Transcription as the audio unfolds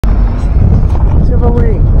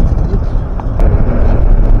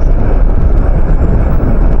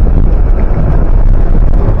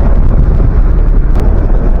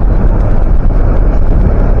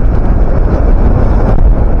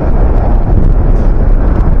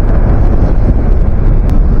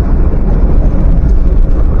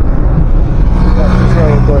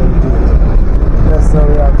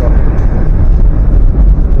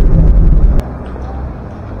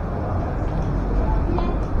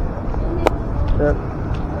Yep.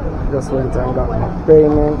 Just went and got my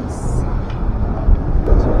payments.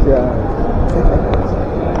 Yeah.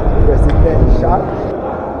 President shot.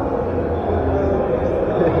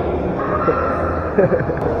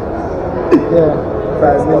 Yeah,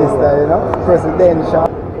 Prime Minister, you know, President shot.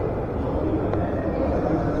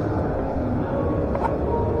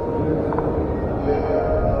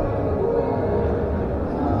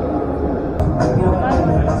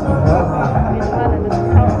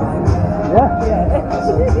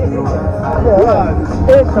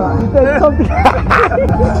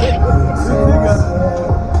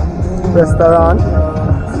 Restaurant.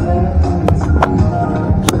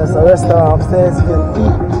 There's a restaurant upstairs. You can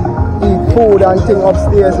eat food and thing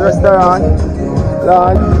upstairs. Restaurant.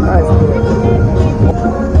 Lunch. Nice.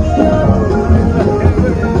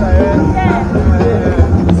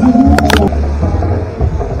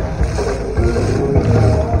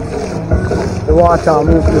 The water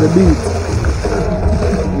moved to the beach.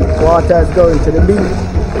 Water is going to the beach.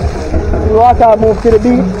 The water moved to the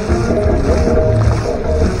beach.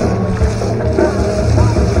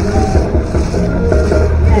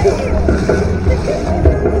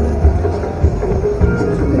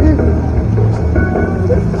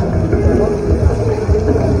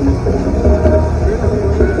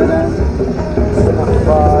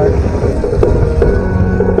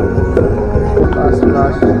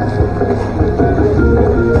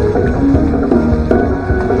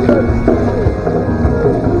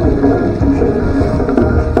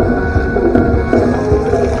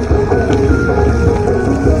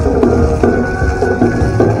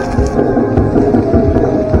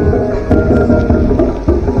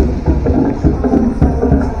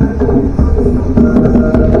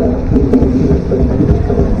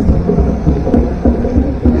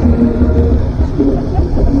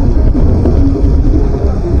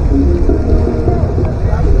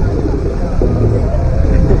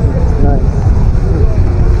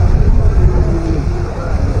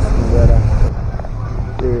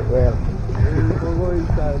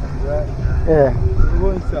 Yeah.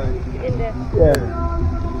 One side. In there. Yeah.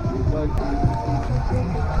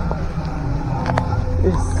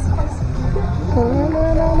 Yes.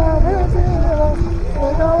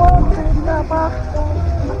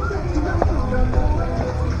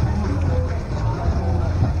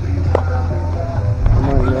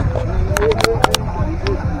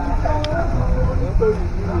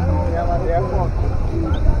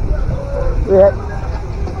 Yeah.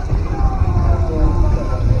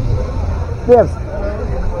 Yes.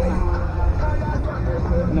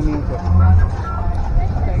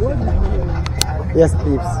 Yes,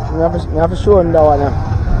 please. We have to show him that one.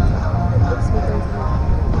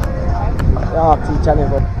 Yeah, teacher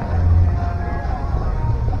never.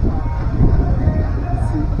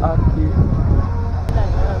 See, okay.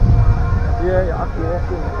 Yeah, okay.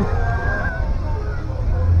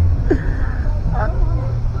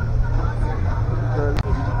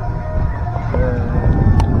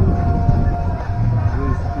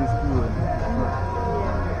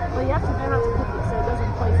 Well, you have to know how to cook it so it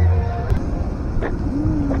doesn't poison.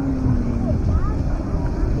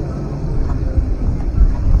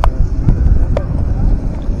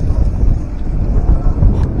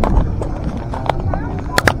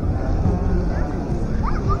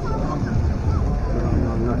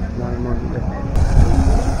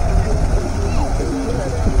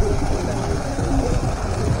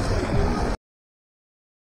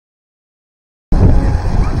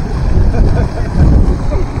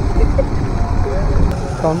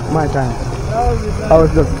 Come, my time. I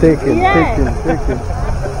was just taking. You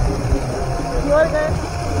want to go?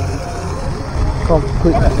 Come,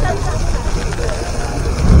 quick.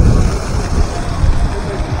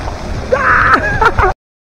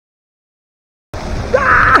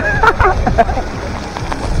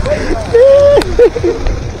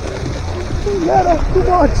 Yeah, that's too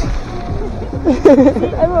much.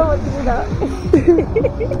 Everyone wants to do that.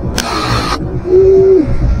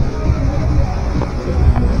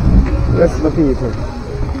 Rest of the people.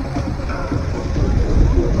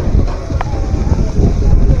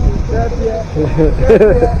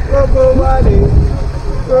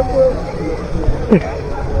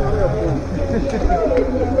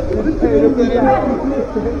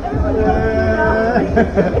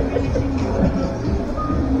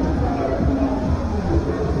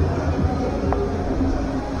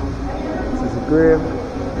 This is a grave.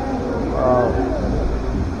 Wow.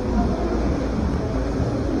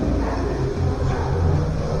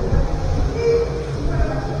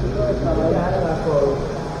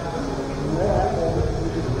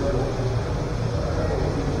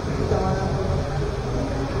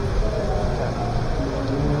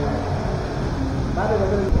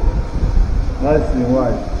 That's in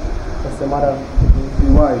white. What's the matter?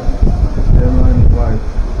 In white. The man in white.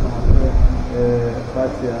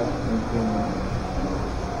 Fatia.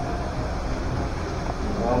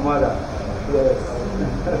 Our mother. Yes.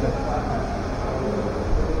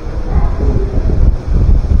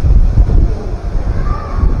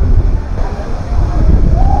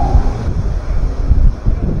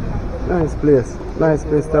 Nice place. Nice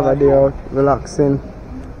place to have a day out, relaxing,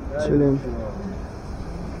 chilling.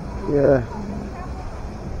 Yeah.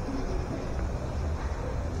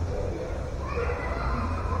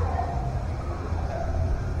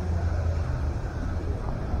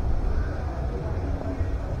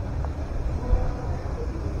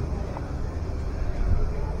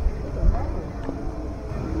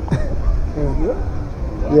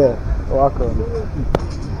 Yeah, walk on.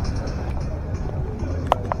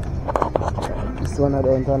 This one I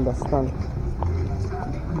don't understand.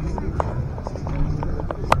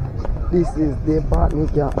 This is the part me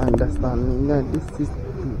can't understand. No, this is.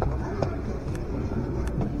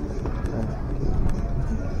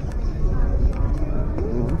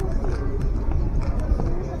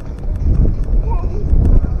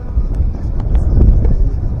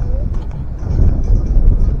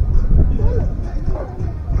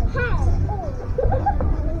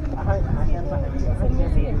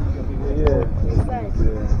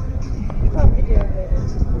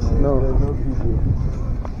 No, no video.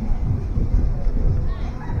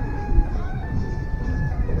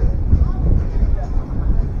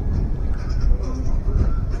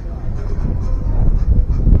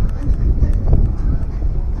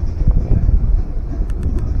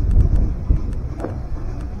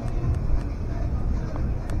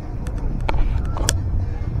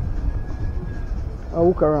 I'll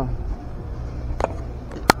walk around.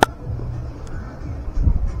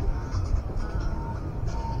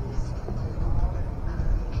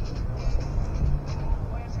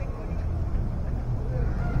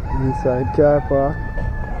 Inside car park,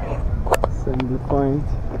 assembly point.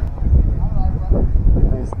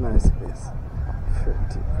 Nice place.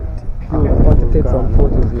 Pretty. I want to take some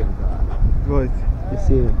photos here. Right. You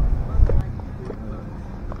see.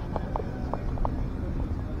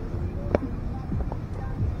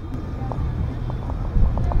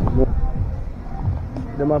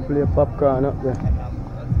 They might play popcorn up there.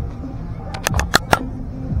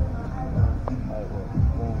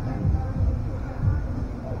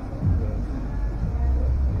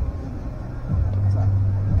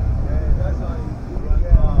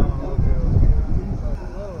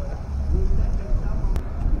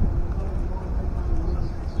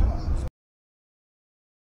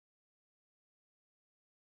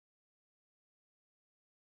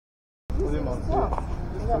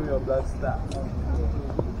 Show your black star.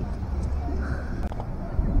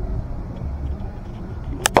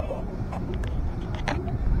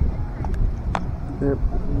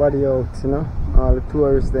 Body out, you know, all the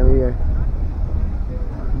tourists them here,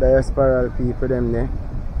 diasporal people them there.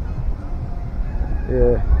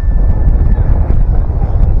 Yeah,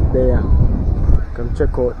 there. Come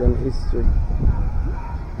check out them history.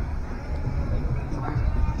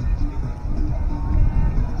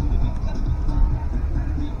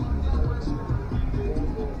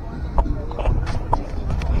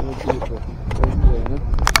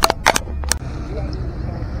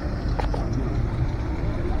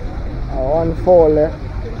 One fall there.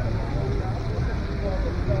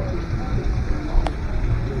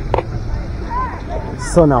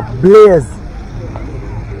 Sun up blaze.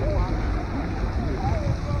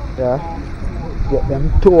 Yeah. Get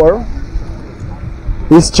them tour.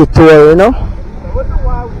 History tour, you know. The reason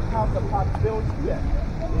why we have the park built here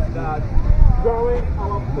is that during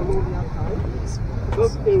our colonial times,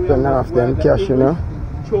 those areas Spend half them cash, you know.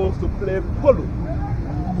 chose to play polo.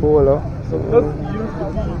 Polo. So this used to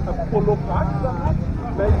be a polo park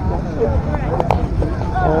meant for polo.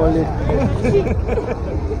 Only.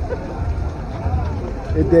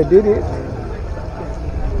 If they did it.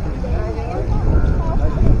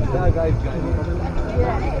 That guy's the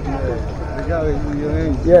guy with your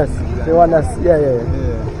age. Yes, the one that's yeah.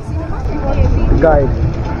 Guide.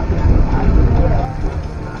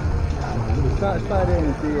 Start in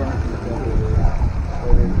and see.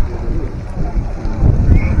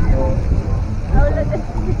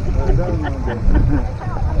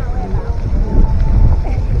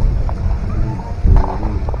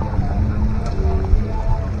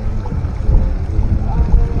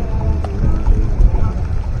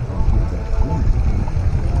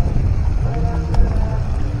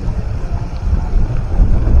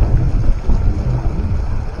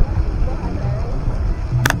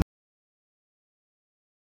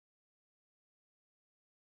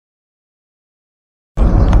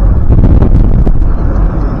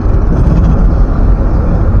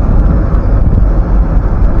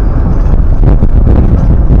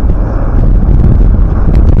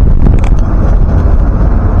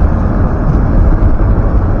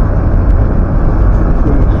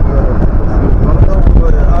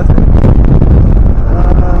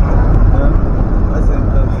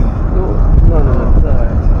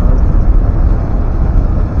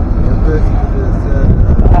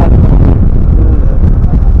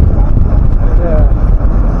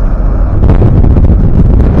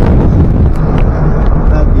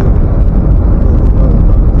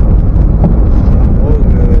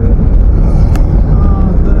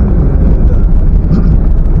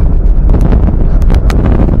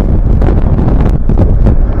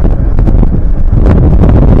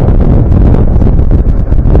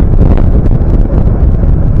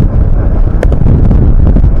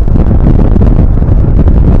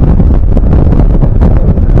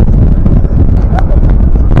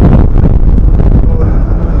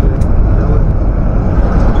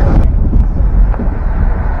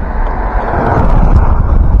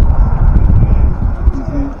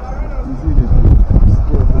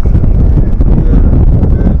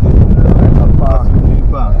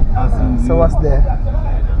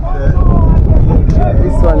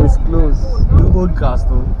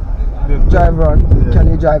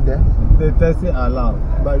 drive there? The taxi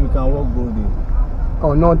allowed, but you can walk go there.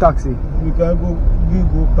 Oh, no taxi? You can go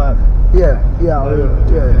park. Yeah,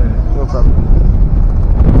 no problem.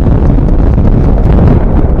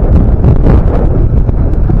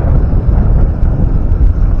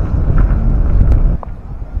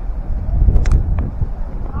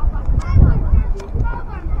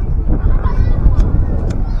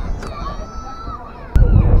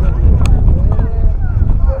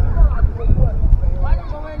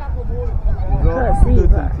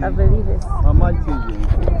 I believe it. I'm not changing.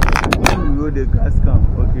 Let me roll the grass camp,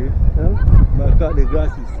 okay? Huh? But the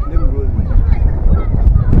grass is, let me roll it.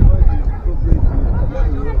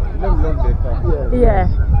 Let me lock the car. Yeah.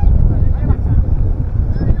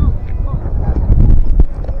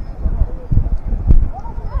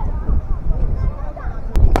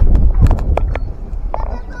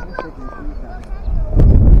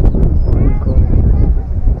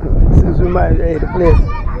 Hey, the place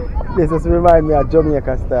just remind me of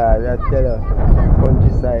Jamaica style, I tell you,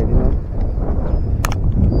 countryside, you know.